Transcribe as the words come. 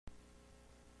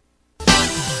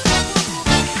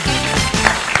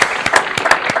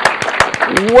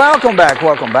Welcome back,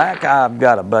 welcome back. I've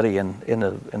got a buddy in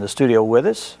the studio with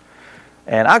us,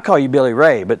 and I call you Billy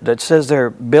Ray, but that says there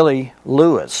Billy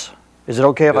Lewis. Is it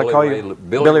okay if I call you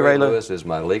Billy Ray Lewis? Is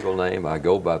my legal name. I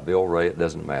go by Bill Ray. It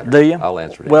doesn't matter. Do you? I'll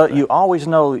answer it. Well, you always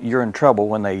know you're in trouble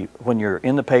when you're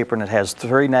in the paper and it has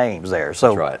 3 names there. So,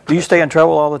 that's right. Do you stay in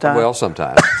trouble all the time? Well,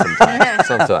 sometimes.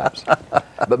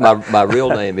 But my real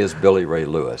name is Billy Ray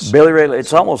Lewis. Billy Ray.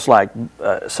 It's almost like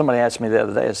somebody asked me the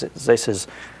other day. They says,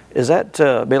 "Is that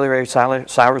Billy Ray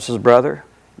Cyrus's brother?"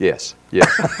 Yes. Yes.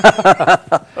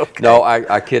 Okay. No,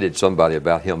 I kidded somebody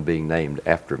about him being named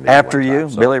after me. After you,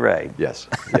 so, Billy Ray. Yes.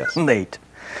 Yes. Neat.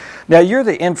 Now you're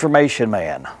the information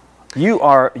man.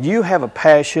 You have a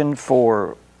passion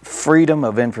for freedom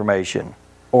of information,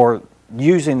 or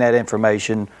using that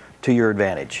information to your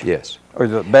advantage. Yes. Or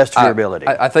the best of your ability.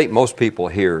 I think most people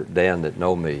here, Dan, that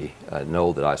know me,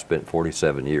 know that I spent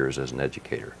 47 years as an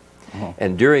educator. Mm-hmm.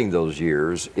 And during those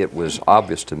years, it was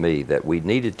obvious to me that we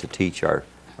needed to teach our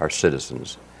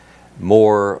citizens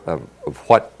more of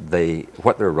what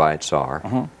their rights are,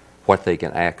 mm-hmm. what they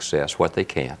can access, what they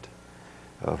can't,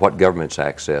 what government's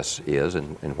access is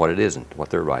and what it isn't,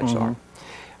 what their rights mm-hmm. are.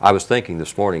 I was thinking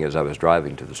this morning as I was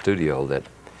driving to the studio that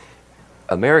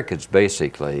Americans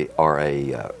basically are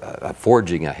a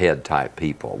forging ahead type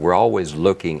people. We're always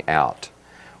looking out.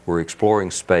 We're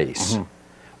exploring space. Mm-hmm.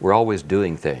 We're always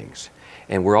doing things.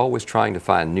 And we're always trying to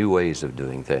find new ways of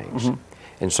doing things. Mm-hmm.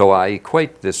 And so I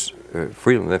equate this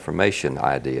freedom of information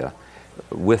idea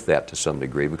with that to some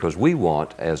degree, because we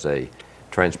want, as a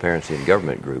transparency in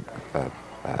government group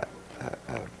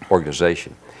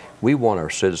organization, we want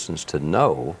our citizens to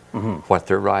know mm-hmm. what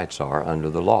their rights are under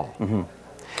the law. Mm-hmm.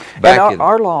 And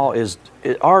our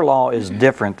law is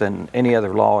different than any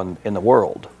other law in the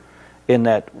world, in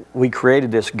that we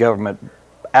created this government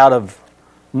out of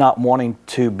not wanting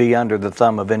to be under the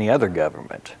thumb of any other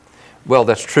government. Well,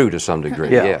 that's true to some degree,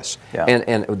 yeah. Yes. Yeah.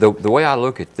 And the way I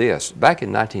look at this, back in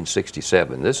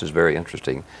 1967, this is very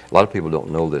interesting. A lot of people don't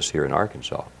know this here in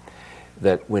Arkansas,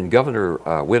 that when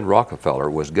Governor Win Rockefeller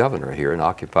was governor here and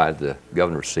occupied the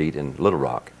governor's seat in Little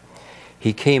Rock,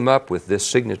 he came up with this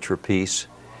signature piece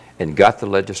and got the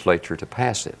legislature to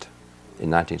pass it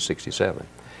in 1967.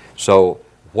 So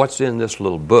what's in this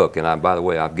little book, and by the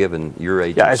way, I've given your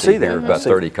agency here about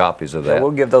 30 copies of that. So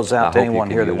we'll give those out to anyone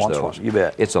here that wants one. You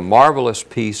bet. It's a marvelous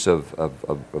piece of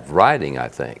writing, I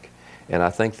think. And I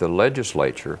think the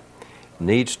legislature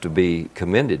needs to be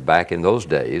commended back in those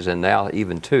days, and now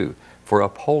even too, for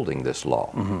upholding this law.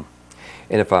 Mm-hmm.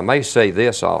 And if I may say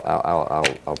this, I'll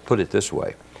put it this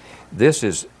way. This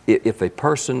is,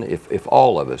 if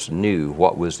all of us knew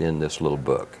what was in this little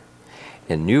book,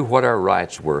 and knew what our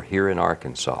rights were here in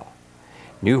Arkansas,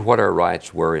 knew what our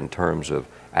rights were in terms of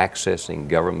accessing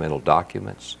governmental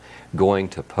documents, going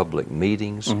to public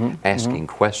meetings, mm-hmm, asking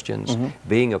mm-hmm. questions, mm-hmm.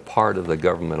 being a part of the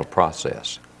governmental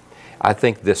process, I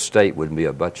think this state would be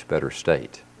a much better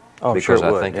state. Oh, because sure it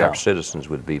would, I think yeah. our citizens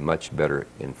would be much better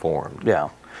informed. Yeah,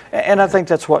 and I think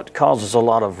that's what causes a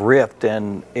lot of rift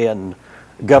in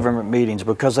government meetings,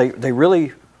 because they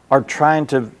really are trying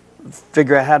to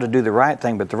figure out how to do the right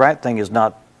thing, but the right thing is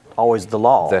not always the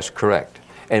law. That's correct.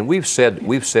 And we've said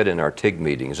in our TIG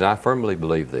meetings, and I firmly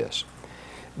believe this,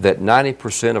 that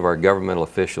 90% of our governmental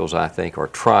officials, I think, are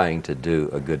trying to do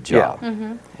a good job yeah.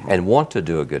 mm-hmm. and want to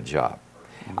do a good job.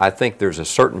 I think there's a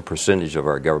certain percentage of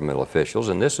our governmental officials,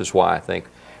 and this is why I think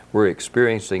we're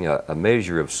experiencing a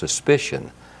measure of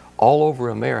suspicion all over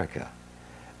America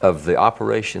of the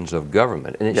operations of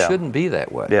government, and it yeah. shouldn't be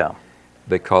that way. Yeah.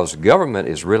 Because government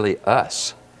is really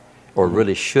us, or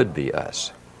really should be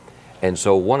us. And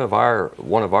so one of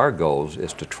our goals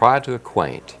is to try to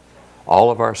acquaint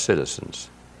all of our citizens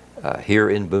here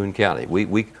in Boone County.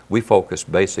 We focus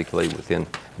basically within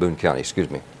Boone County, excuse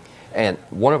me. And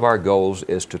one of our goals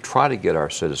is to try to get our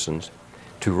citizens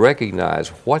to recognize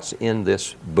what's in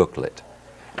this booklet.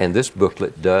 And this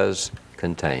booklet does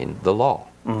contain the law.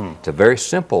 Mm-hmm. It's a very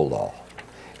simple law,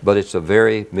 but it's a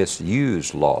very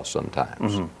misused law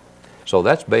sometimes. Mm-hmm. So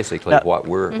that's basically what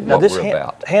we're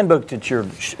about. Handbook that you're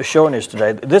showing us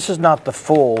today, this is not the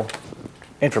full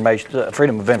information,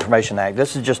 Freedom of Information Act.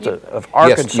 This is just of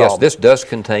Arkansas. Yes, this does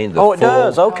contain the full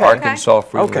Arkansas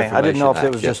Freedom of Information Act. I didn't know if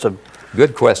it was just a...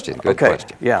 Good question, good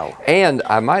question. Yeah. And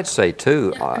I might say,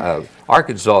 too,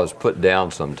 Arkansas is put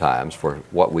down sometimes for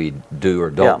what we do or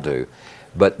don't do,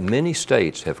 but many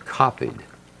states have copied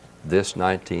this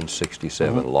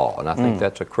 1967 mm-hmm. law, and I think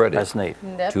that's a credit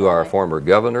to our former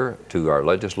governor, to our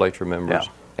legislature members,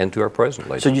 and to our present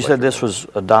legislature. So you said this was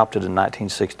adopted in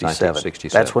 1967.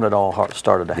 1967. That's when it all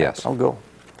started to happen. Yes. Oh, go.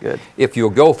 Good. If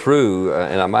you'll go through,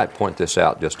 and I might point this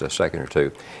out just a second or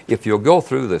two, if you'll go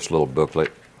through this little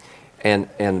booklet,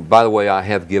 and by the way, I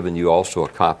have given you also a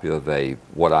copy of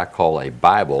what I call a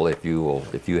Bible, if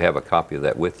you have a copy of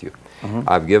that with you.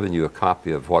 I've given you a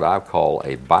copy of what I call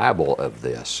a Bible of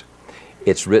this.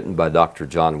 It's written by Dr.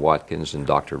 John Watkins and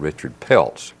Dr. Richard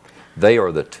Peltz. They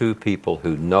are the two people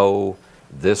who know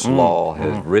this law,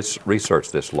 has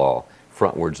researched this law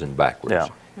frontwards and backwards.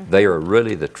 Yeah. They are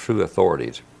really the true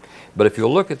authorities. But if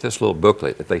you'll look at this little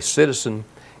booklet, if a citizen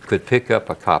could pick up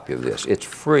a copy of this, it's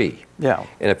free. Yeah.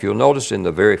 And if you'll notice in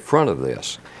the very front of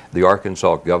this, the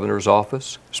Arkansas Governor's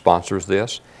Office sponsors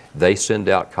this. They send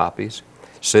out copies.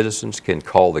 Citizens can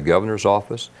call the Governor's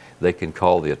Office. They can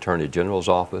call the Attorney General's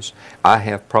office. I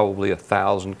have probably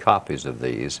 1,000 copies of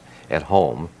these at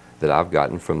home that I've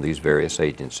gotten from these various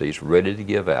agencies, ready to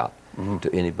give out to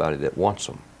anybody that wants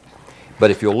them.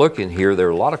 But if you'll look in here, there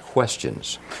are a lot of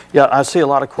questions. Yeah, I see a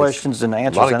lot of questions and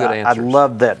answers. A lot of good answers. I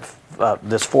love that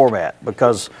this format,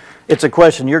 because it's a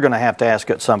question you're going to have to ask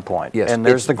at some point. Yes, and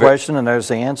there's the question and there's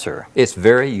the answer. It's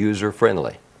very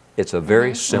user-friendly. It's a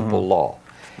very simple law.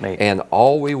 Neat. And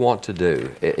all we want to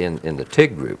do in the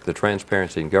TIG group, the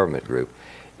Transparency in Government group,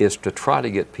 is to try to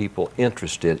get people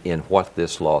interested in what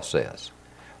this law says,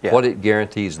 what it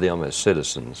guarantees them as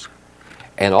citizens,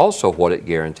 and also what it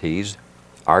guarantees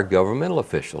our governmental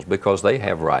officials, because they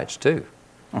have rights too.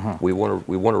 We want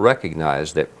to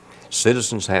recognize that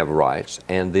citizens have rights,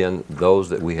 and then those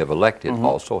that we have elected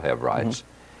also have rights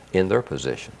in their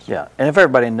positions. Yeah, and if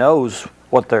everybody knows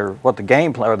what the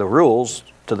game plan or the rules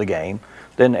to the game,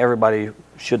 then everybody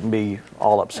shouldn't be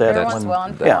all upset. Everyone's well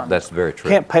informed. That's very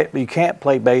true. You can't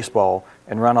play baseball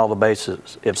and run all the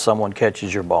bases if someone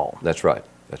catches your ball. That's right.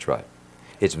 That's right.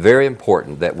 It's very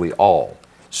important that we all,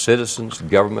 citizens,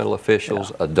 governmental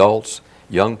officials, adults,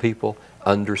 young people,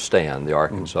 understand the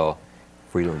Arkansas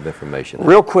Freedom of Information Act.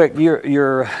 Real quick,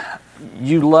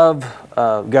 you love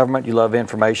government, you love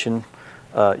information.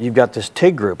 You've got this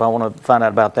TIG group. I want to find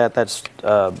out about that. That's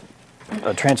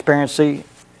Transparency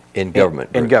in Government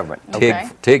in Government. Okay.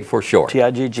 TIG for short.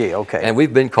 TIGG, okay. And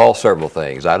we've been called several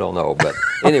things. I don't know, but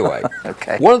anyway.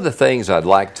 Okay. One of the things I'd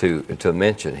like to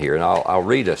mention here, and I'll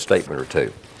read a statement or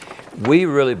two. We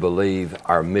really believe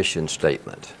our mission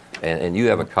statement, and you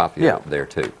have a copy of it there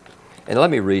too. And let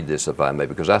me read this, if I may,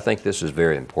 because I think this is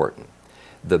very important.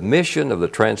 The mission of the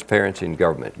Transparency in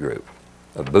Government group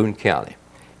of Boone County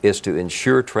is to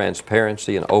ensure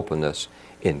transparency and openness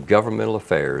in governmental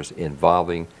affairs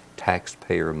involving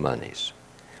taxpayer monies.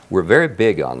 We're very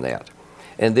big on that.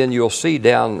 And then you'll see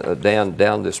down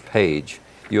this page,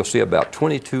 you'll see about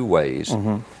 22 ways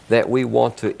that we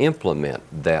want to implement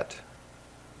that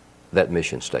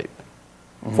mission statement.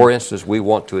 For instance, we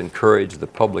want to encourage the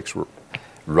public's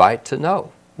right to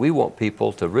know. We want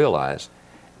people to realize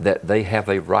that they have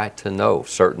a right to know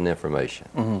certain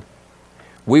information.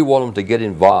 We want them to get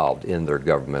involved in their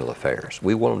governmental affairs.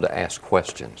 We want them to ask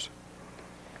questions.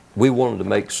 We want them to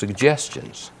make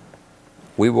suggestions.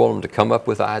 We want them to come up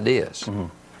with ideas.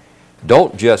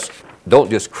 Don't just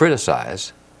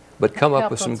criticize, but come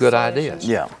up with some good ideas.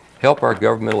 Yeah. Help our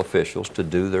governmental officials to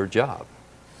do their job.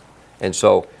 And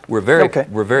so we're very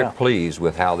pleased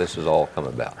with how this has all come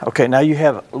about. Okay, now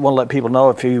want to let people know,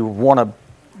 if you want to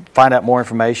find out more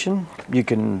information, you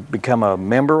can become a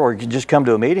member, or you can just come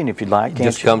to a meeting if you'd like.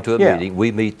 Just come to a meeting.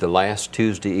 We meet the last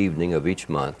Tuesday evening of each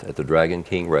month at the Dragon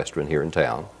King restaurant here in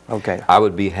town. Okay. I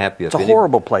would be happy if it's a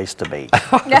horrible place to meet.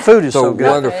 The food is so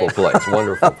good. Wonderful place,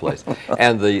 wonderful place.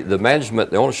 And the management,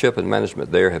 the ownership and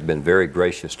management there have been very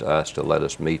gracious to us to let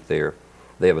us meet there.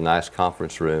 They have a nice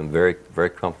conference room, very,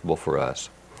 very comfortable for us.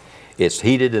 It's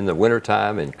heated in the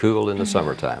wintertime and cool in the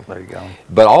summertime. There you go.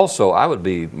 But also, I would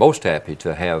be most happy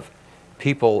to have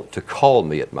people to call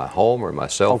me at my home or my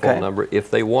cell phone number if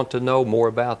they want to know more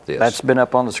about this. That's been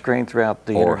up on the screen throughout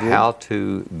the interview. Or how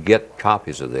to get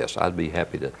copies of this. I'd be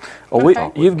happy to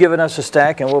You've given us a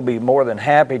stack, and we'll be more than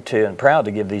happy to and proud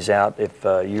to give these out. If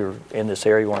you're in this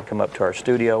area, you want to come up to our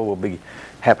studio, we'll be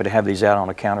happy to have these out on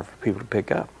the counter for people to pick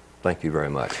up. Thank you very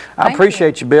much. I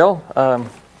appreciate you, Bill,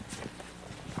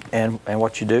 and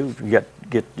what you do.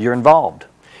 You're involved.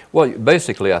 Well,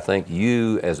 basically, I think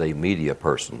you as a media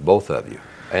person, both of you,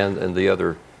 and the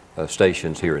other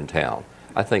stations here in town,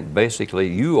 I think basically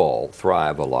you all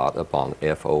thrive a lot upon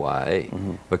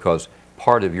FOIA because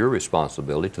part of your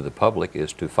responsibility to the public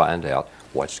is to find out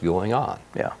what's going on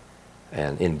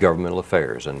and in governmental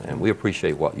affairs, and we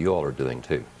appreciate what you all are doing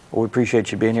too. Well, we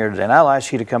appreciate you being here today, and I'll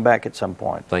ask you to come back at some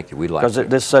point. Thank you. We'd like to. Because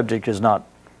this subject is not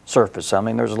surface. I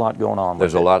mean, there's a lot going on.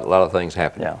 There's a lot of things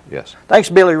happening. Yeah. Yes. Thanks,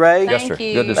 Billy Ray. Yes, sir. Thank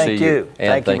you. Good to see you.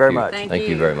 And Thank you very much. Thank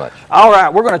you very much. All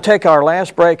right, we're going to take our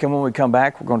last break, and when we come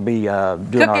back, we're going to be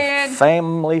doing our Cooking.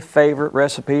 family favorite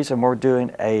recipes, and we're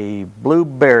doing a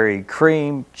blueberry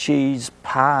cream cheese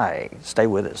pie. Stay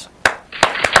with us.